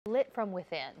lit from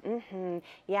within.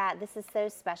 Yeah, this is so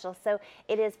special. So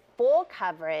it is full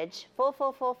coverage, full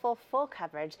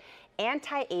coverage,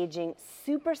 anti-aging,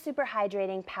 super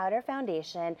hydrating powder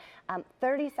foundation,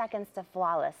 30 seconds to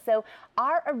flawless. So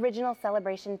our original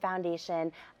Celebration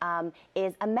foundation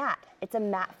is a matte. It's a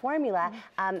matte formula.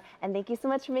 And thank you so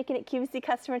much for making it QVC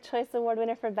Customer Choice Award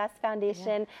winner for Best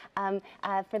Foundation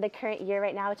for the current year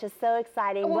right now, which is so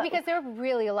exciting. Well, because there are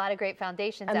really a lot of great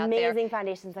foundations out there. Amazing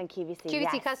foundations on QVC.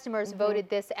 QVC customers voted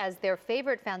this as their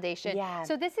favorite foundation. Yeah.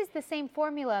 So this is the same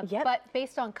formula, but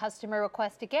based on customer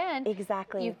request again.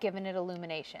 Exactly. You've given it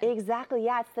illumination. Exactly,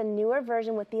 yeah, it's the newer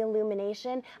version with the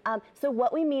illumination. So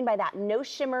what we mean by that, no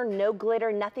shimmer, no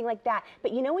glitter, nothing like that.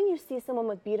 But you know when you see someone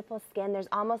with beautiful skin, there's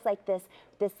almost like this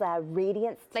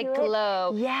radiance to it. Like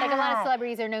glow. Yeah. Like a lot of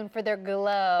celebrities are known for their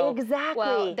glow. Exactly.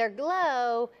 Well, their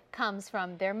glow comes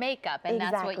from their makeup, and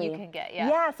that's what you can get.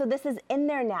 Yeah, so this is in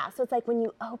there now. So it's like when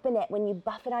you open it, when you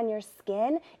buff it on your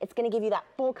skin, it's going to give you that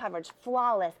full coverage,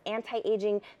 flawless,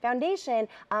 anti-aging foundation,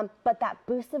 but that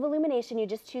boost of illumination, you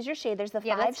just choose your shade. There's the 5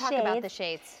 shades. Yeah, let's talk about the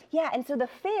shades. Yeah, and so the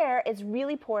fair is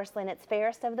really porcelain. It's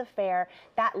fairest of the fair.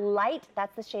 That light,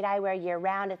 that's the shade I wear year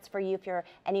round. It's for you if you're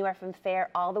anywhere from fair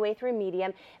all the way through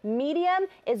medium. Medium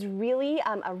is really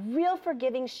a real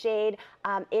forgiving shade.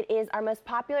 It is our most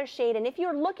popular shade, and if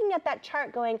you're looking at that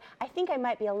chart going, I think I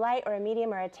might be a light or a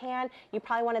medium or a tan, you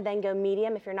probably want to then go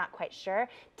medium if you're not quite sure.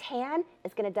 Tan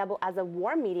is going to double as a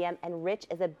warm medium, and rich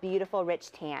is a beautiful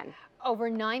rich tan.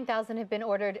 Over 9,000 have been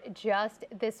ordered just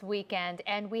this weekend,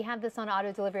 and we have this on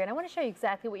auto delivery, and I want to show you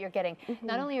exactly what you're getting.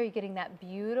 Not only are you getting that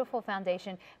beautiful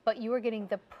foundation, but you are getting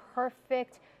the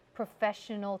perfect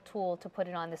professional tool to put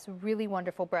it on, this really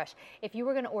wonderful brush. If you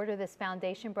were going to order this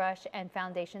foundation brush and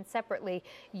foundation separately,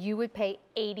 you would pay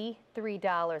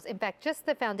 $83. In fact, just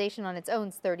the foundation on its own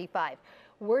is $35.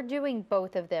 We're doing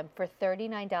both of them for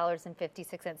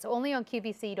 $39.56. So only on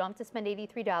QVC, you don't have to spend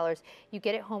 $83. You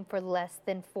get it home for less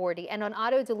than $40. And on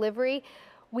auto delivery,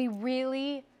 we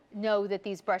really know that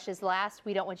these brushes last.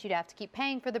 We don't want you to have to keep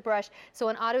paying for the brush. So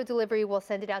on auto delivery, we'll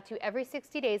send it out to you every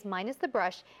 60 days minus the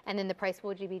brush, and then the price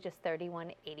will be just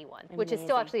 $31.81, which is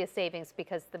still actually a savings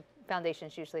because the foundation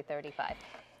is usually $35.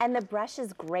 And the brush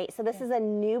is great. So this is a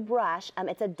new brush.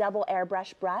 It's a double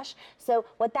airbrush brush. So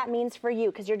what that means for you,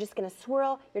 because you're just going to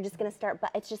swirl, you're just going to start, but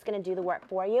it's just going to do the work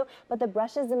for you. But the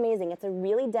brush is amazing. It's a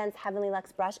really dense Heavenly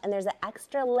Luxe brush, and there's an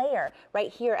extra layer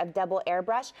right here of double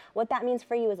airbrush. What that means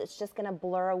for you is it's just going to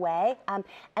blur away.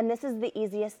 And this is the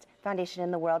easiest foundation in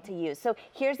the world to use. So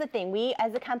here's the thing. We,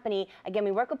 as a company, again,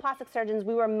 we work with plastic surgeons.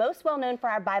 We were most well known for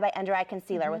our Bye Bye Under Eye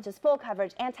Concealer, which is full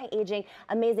coverage, anti-aging,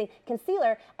 amazing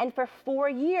concealer. And for 4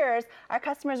 years, our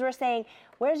customers were saying,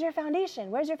 where's your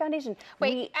foundation? Where's your foundation?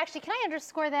 Wait, actually, can I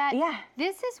underscore that? Yeah.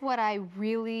 This is what I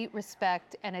really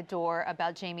respect and adore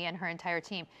about Jamie and her entire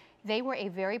team. They were a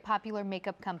very popular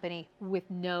makeup company with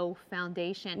no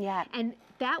foundation. Yeah. And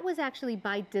that was actually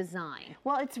by design.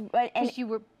 Well, it's... And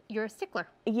you're a stickler.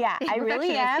 Yeah, I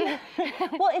really am.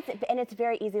 Well, it's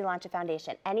very easy to launch a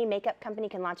foundation. Any makeup company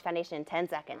can launch a foundation in 10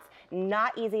 seconds.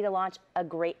 Not easy to launch a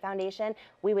great foundation.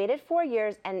 We waited 4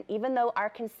 years, and even though our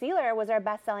concealer was our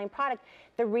best-selling product,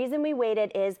 the reason we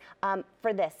waited is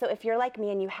for this. So if you're like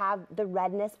me and you have the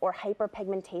redness or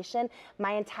hyperpigmentation,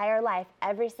 my entire life,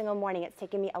 every single morning, it's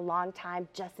taken me a long time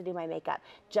just to do my makeup,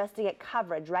 just to get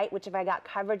coverage, right? Which if I got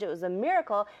coverage, it was a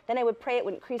miracle. Then I would pray it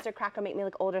wouldn't crease or crack or make me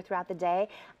look older throughout the day.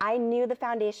 I knew the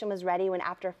foundation was ready when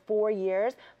after 4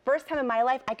 years, first time in my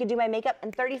life, I could do my makeup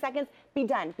in 30 seconds, be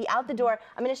done, be out the door.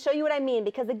 I'm gonna show you what I mean,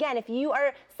 because again, if you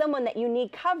are someone that you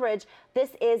need coverage,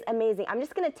 this is amazing. I'm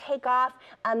just gonna take off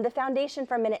the foundation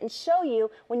for a minute and show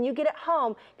you when you get it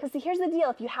home, because here's the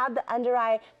deal, if you have the under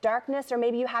eye darkness or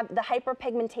maybe you have the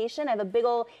hyperpigmentation, I have a big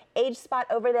old age spot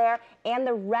over there, and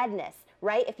the redness,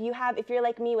 right? If you're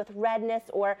like me with redness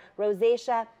or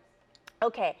rosacea,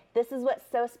 okay, this is what's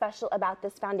so special about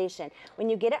this foundation. When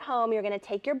you get it home, you're gonna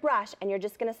take your brush and you're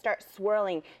just gonna start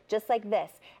swirling just like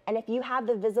this. And if you have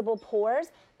the visible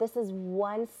pores, this is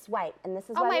one swipe, and this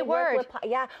is why we work with,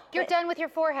 yeah. You're done with your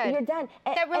forehead. You're done.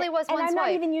 That really was one swipe. And I'm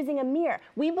not even using a mirror.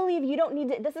 We believe you don't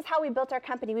need to, this is how we built our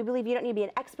company. We believe you don't need to be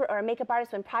an expert or a makeup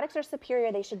artist. When products are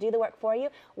superior, they should do the work for you.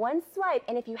 One swipe,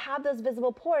 and if you have those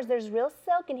visible pores, there's real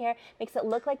silk in here, makes it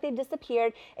look like they've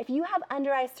disappeared. If you have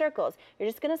under eye circles, you're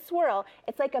just gonna swirl.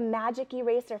 It's like a magic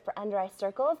eraser for under eye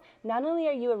circles. Not only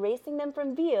are you erasing them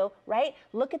from view, right?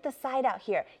 Look at the side out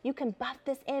here. You can buff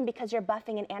this in because you're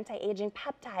buffing an anti-aging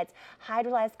peptides,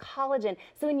 hydrolyzed collagen.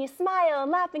 So when you smile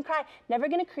and laugh and cry, never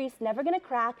gonna crease, never gonna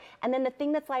crack. And then the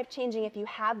thing that's life-changing, if you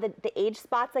have the age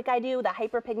spots like I do, the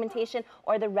hyperpigmentation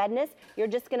or the redness, you're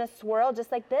just gonna swirl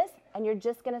just like this, and you're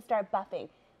just gonna start buffing.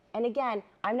 And again,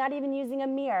 I'm not even using a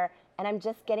mirror, and I'm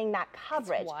just getting that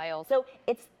coverage. It's wild. So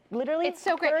it's literally It's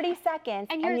so great. 30 seconds,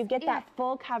 and you get yeah. that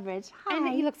full coverage. Hi.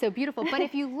 And you look so beautiful. But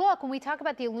if you look, when we talk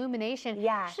about the illumination,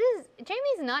 Yeah.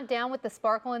 Jamie's not down with the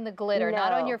sparkle and the glitter,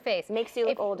 not on No. your face. Makes you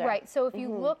look older. Right. So if you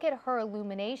look at her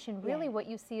illumination, really what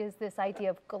you see is this idea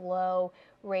of glow,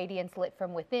 radiance lit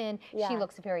from within. Yeah. She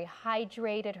looks very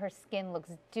hydrated. Her skin looks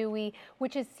dewy,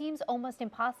 which seems almost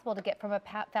impossible to get from a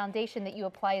foundation that you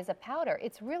apply as a powder.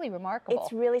 It's really remarkable.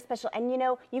 It's really special. And you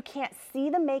know, you can't see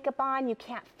the makeup on, you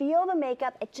can't feel the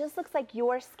makeup. It just looks like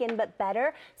your skin, but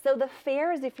better. So the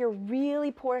fair is if you're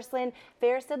really porcelain,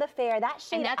 fairest of the fair. That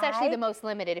shade and that's actually the most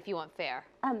limited if you want fair.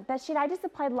 That shade I just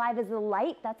applied live is the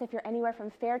light. That's if you're anywhere from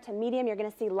fair to medium. You're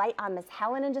going to see light on Miss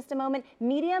Helen in just a moment.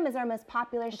 Medium is our most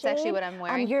popular shade. It's actually what I'm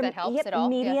wearing. That helps yep, at all.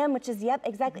 Medium, which is, yep,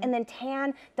 exactly. And then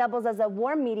tan doubles as a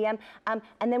warm medium. And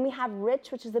then we have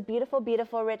rich, which is a beautiful,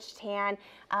 beautiful rich tan.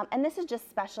 And this is just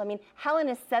special. I mean, Helen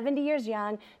is 70 years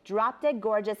young, drop dead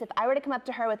gorgeous. If I were to come up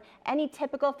to her with any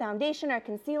typical foundation or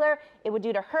concealer, it would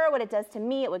do to her what it does to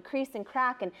me. It would crease and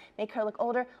crack and make her look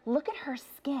older. Look at her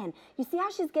skin. You see how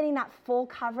she's getting that full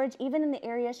coverage? Even in the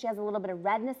areas she has a little bit of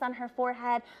redness on her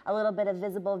forehead, a little bit of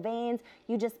visible veins.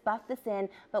 You just buff this in.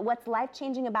 But what's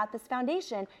life-changing about this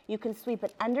foundation, you can sweep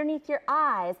it underneath your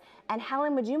eyes. And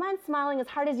Helen, would you mind smiling as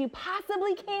hard as you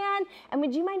possibly can? And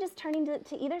would you mind just turning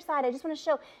to either side? I just want to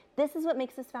show, this is what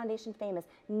makes this foundation famous.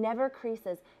 Never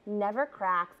creases, never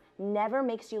cracks, never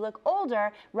makes you look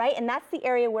older, right? And that's the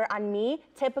area where on me,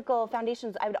 typical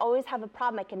foundations, I would always have a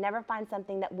problem. I could never find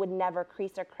something that would never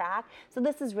crease or crack. So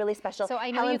this is really special. So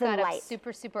I know Helen's you got in up light.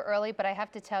 super, super early, but I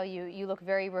have to tell you, you look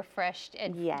very refreshed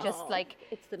and just like...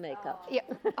 It's the makeup. Yeah.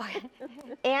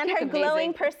 And her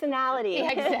glowing personality.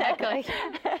 Yeah, exactly.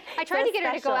 I tried So to get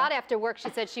her to go special. out after work.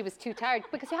 She said she was too tired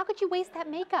because how could you waste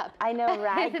that makeup? I know,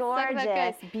 right? It's so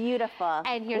Gorgeous, good. beautiful.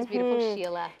 And here's beautiful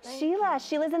Sheila.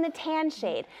 Sheila's in the tan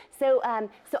shade. So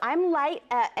I'm light,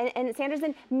 and Sandra's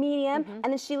in medium, and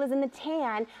then Sheila's in the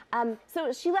tan.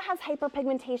 So Sheila has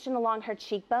hyperpigmentation along her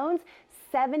cheekbones.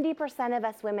 70% of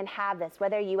us women have this,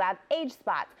 whether you have age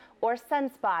spots or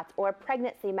sunspots or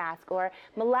pregnancy mask or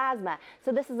melasma.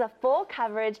 So this is a full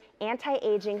coverage,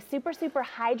 anti-aging, super, super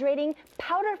hydrating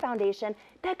powder foundation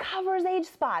that covers age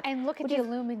spots. And look at the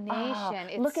illumination.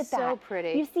 It's look at so that.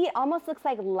 pretty. You see, it almost looks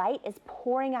like light is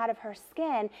pouring out of her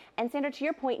skin. And Sandra, to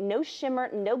your point, no shimmer,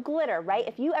 no glitter, right?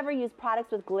 If you ever use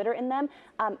products with glitter in them,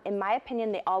 in my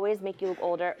opinion, they always make you look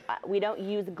older. We don't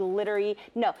use glittery.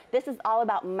 No, this is all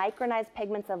about micronized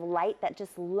pigments of light that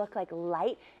just look like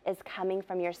light is coming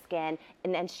from your skin.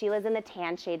 And then Sheila's in the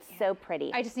tan shade, so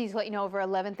pretty. I just need to let you know over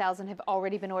 11,000 have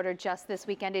already been ordered just this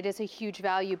weekend. It is a huge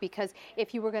value because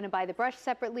if you were going to buy the brush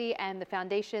separately and the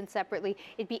foundation separately,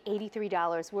 it'd be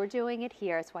 $83. We're doing it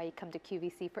here. That's why you come to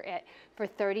QVC for it for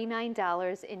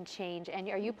 $39 in change. And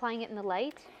are you applying it in the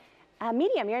light?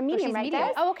 Medium, you're in medium, right, medium.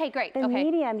 Des? Oh, okay, great. The okay.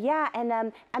 medium, yeah, and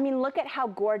I mean, look at how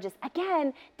gorgeous.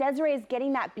 Again, Desiree is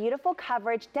getting that beautiful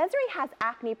coverage. Desiree has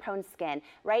acne-prone skin,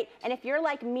 right? And if you're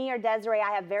like me or Desiree,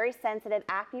 I have very sensitive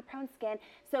acne-prone skin.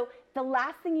 So the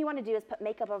last thing you want to do is put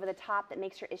makeup over the top that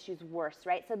makes your issues worse,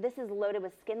 right? So this is loaded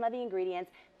with skin-loving ingredients.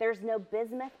 There's no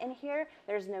bismuth in here.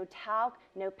 There's no talc,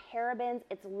 no parabens.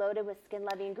 It's loaded with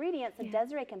skin-loving ingredients. So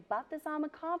Desiree can buff this on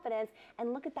with confidence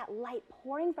and look at that light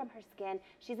pouring from her skin.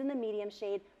 She's in the medium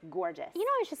shade, gorgeous. You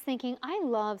know, I was just thinking, I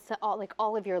love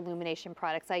all of your illumination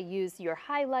products. I use your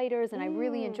highlighters and I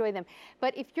really enjoy them.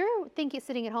 But if you're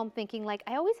sitting at home thinking like,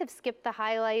 I always have skipped the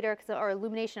highlighter or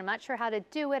illumination, I'm not sure how to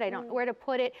do it, I don't know where to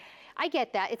put it. I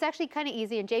get that. It's actually kind of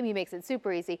easy, and Jamie makes it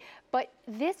super easy. But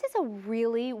this is a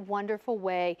really wonderful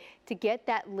way to get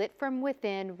that lit from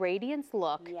within radiance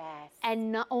look. Yes.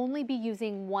 And not only be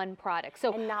using one product.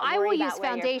 So And not I will worry use about where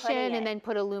you're foundation putting and it. then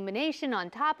put illumination on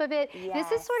top of it. This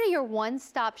is Yes. sort of your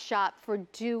one-stop shop for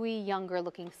dewy, younger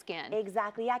looking skin.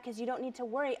 Exactly, yeah, because you don't need to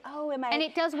worry, oh, am I... And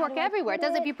it does how work do I everywhere. It put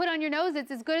does if you put it on your nose, it's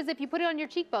as good as if you put it on your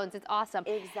cheekbones. It's awesome.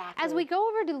 Exactly. As we go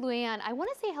over to Luann, I want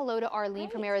to say hello to Arlene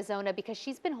from Arizona because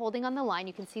she's been holding on the line.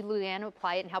 You can see Luann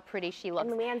apply it and how pretty she looks.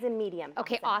 And Luann's in medium.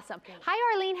 Okay, awesome.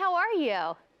 Hi, Arlene. How are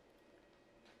you?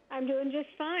 I'm doing just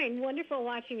fine. Wonderful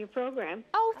watching your program.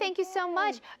 Oh, thank you so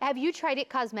much. Have you tried It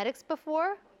Cosmetics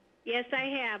before? Yes, I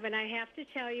have, and I have to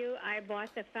tell you, I bought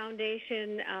the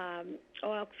foundation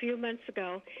a few months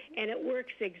ago, and it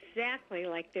works exactly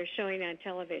like they're showing on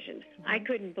television. I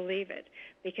couldn't believe it,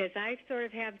 because I sort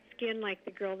of have skin like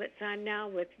the girl that's on now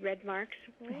with red marks,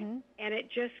 and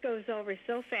it just goes over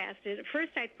so fast. And at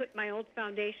first, I'd put my old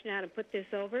foundation on and put this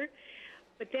over,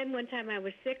 but then one time I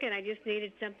was sick, and I just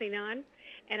needed something on,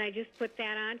 and I just put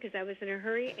that on because I was in a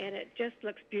hurry, and it just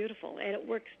looks beautiful, and it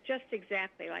works just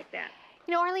exactly like that.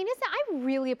 You know, Arlene, I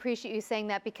really appreciate you saying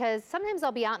that, because sometimes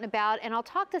I'll be out and about and I'll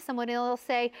talk to someone and they'll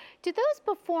say, do those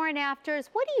before and afters,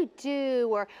 what do you do?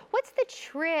 Or what's the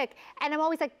trick? And I'm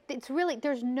always like, it's really,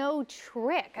 there's no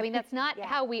trick. I mean, that's not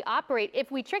how we operate.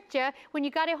 If we tricked you, when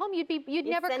you got it home, you'd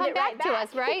never come back to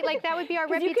us, right? Like that would be our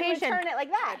reputation. You can return it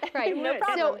like that. Right. No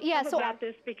So, yeah, so about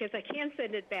this because I can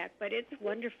send it back, but it's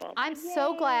wonderful. I'm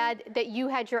so glad that you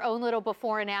had your own little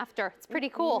before and after. It's pretty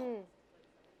cool.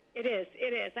 It is.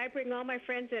 It is. I bring all my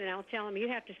friends in and I'll tell them, you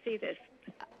have to see this.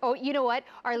 Oh, you know what,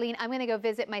 Arlene, I'm going to go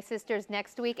visit my sisters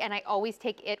next week, and I always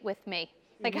take it with me.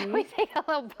 Like, I always take a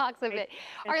little box of it.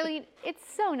 Arlene, it's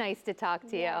so nice to talk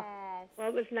to you. Well,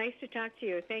 it was nice to talk to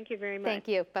you. Thank you very much. Thank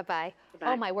you. Bye-bye.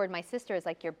 Oh, my word, my sister is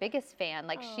like your biggest fan.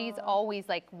 Like, she's always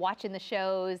like watching the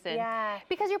shows, and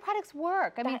because your products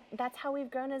work. I mean, that's how we've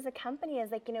grown as a company,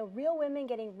 is like, you know, real women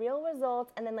getting real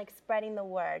results and then like spreading the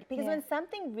word. Because when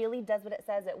something really does what it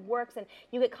says, it works, and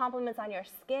you get compliments on your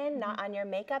skin, not on your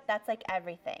makeup, that's like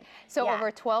everything. So over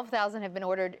 12,000 have been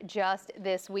ordered just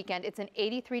this weekend. It's an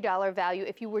 $83 value.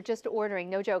 If you were just ordering,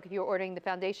 no joke, if you were ordering the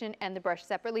foundation and the brush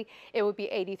separately, it would be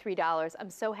 $83.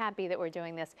 I'm so happy that we're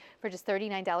doing this for just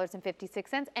 $39.56.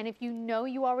 And if you know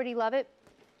you already love it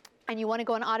and you want to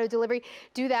go on auto delivery,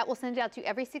 do that. We'll send it out to you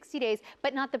every 60 days,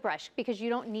 but not the brush, because you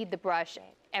don't need the brush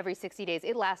every 60 days.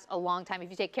 It lasts a long time. If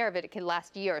you take care of it, it can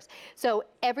last years. So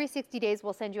every 60 days,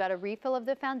 we'll send you out a refill of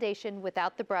the foundation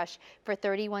without the brush for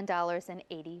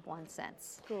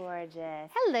 $31.81.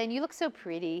 Gorgeous. Helen, you look so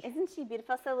pretty. Isn't she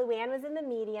beautiful? So Luann was in the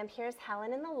medium. Here's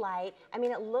Helen in the light. I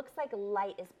mean, it looks like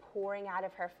light is pouring out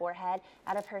of her forehead,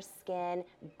 out of her skin.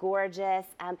 Gorgeous.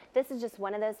 This is just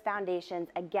one of those foundations.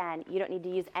 Again, you don't need to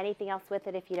use anything else with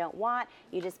it if you don't want.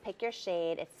 You just pick your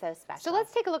shade. It's so special. So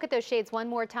let's take a look at those shades one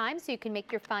more time so you can make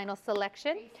your final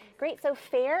selection. Great. So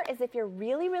fair is if you're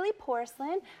really, really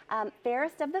porcelain.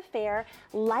 Fairest of the fair.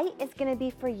 Light is going to be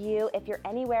for you if you're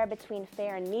anywhere between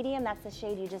fair and medium. That's the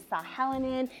shade you just saw Helen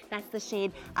in. That's the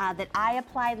shade that I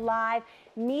applied live.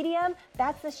 Medium,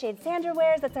 that's the shade Sandra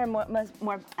wears. That's our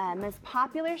most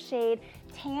popular shade.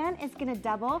 Tan is going to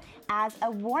double as a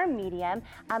warm medium.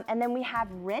 And then we have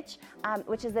rich,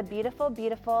 which is a beautiful,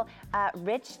 beautiful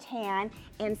rich tan.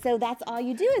 And so that's all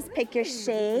you do is pick your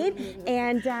shade.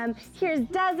 And here's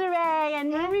Desiree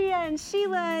and Maria and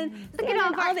Sheila. And look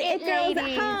at all the it girls at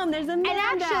home. There's Amanda.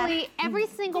 And actually, every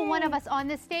single one of us on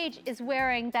this stage is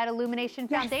wearing that Illumination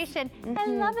foundation.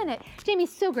 I'm loving it. Jamie,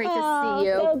 so great to see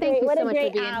you. So Thank you what so a much great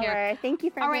for being hour. here. Thank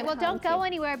you for All right, well, don't go too.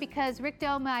 anywhere, because Rick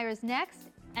Domeyer is next,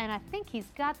 and I think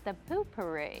he's got the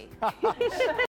poopery.